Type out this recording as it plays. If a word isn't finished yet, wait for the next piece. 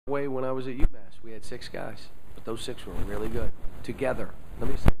way when I was at UMass. We had 6 guys, but those 6 were really good. Together. Let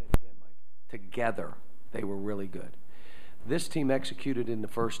me say that again, Mike. Together, they were really good. This team executed in the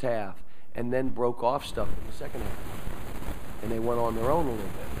first half and then broke off stuff in the second half. And they went on their own a little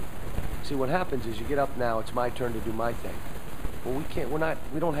bit. See, what happens is you get up now, it's my turn to do my thing. Well,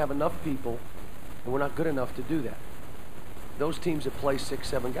 we don't have enough people, and we're not good enough to do that. Those teams that play 6,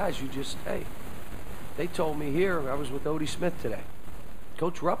 7 guys, hey, they told me here, I was with Odie Smith today.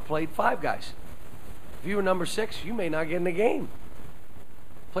 Coach Rupp played 5 guys. If you were number 6, you may not get in the game.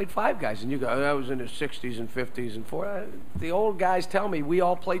 Played 5 guys, and you go, I was in the 60s and 50s and 40s. The old guys tell me we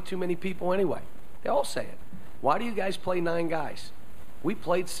all played too many people anyway. They all say it. Why do you guys play 9 guys? We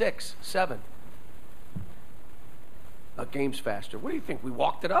played 6, 7. A game's faster. What do you think? We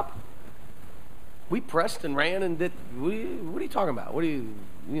walked it up? We pressed and ran and did. What are you talking about? You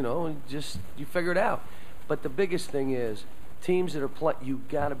figure it out. But the biggest thing is, teams that are you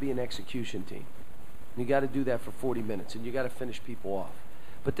got to be an execution team. You got to do that for 40 minutes, and you got to finish people off.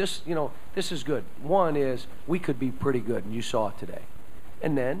 But this is good. One is we could be pretty good, and you saw it today.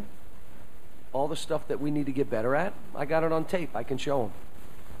 And then all the stuff that we need to get better at, I got it on tape. I can show them.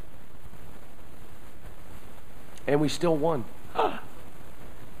 And we still won. Yeah,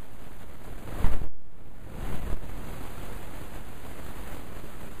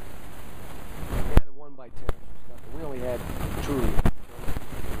 the 1 by 10 was nothing. We only had truly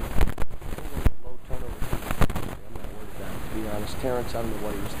low turnover. I'm not worried about it, to be honest. Terrence, I don't know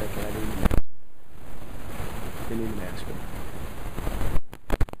what he was thinking. I didn't even ask him.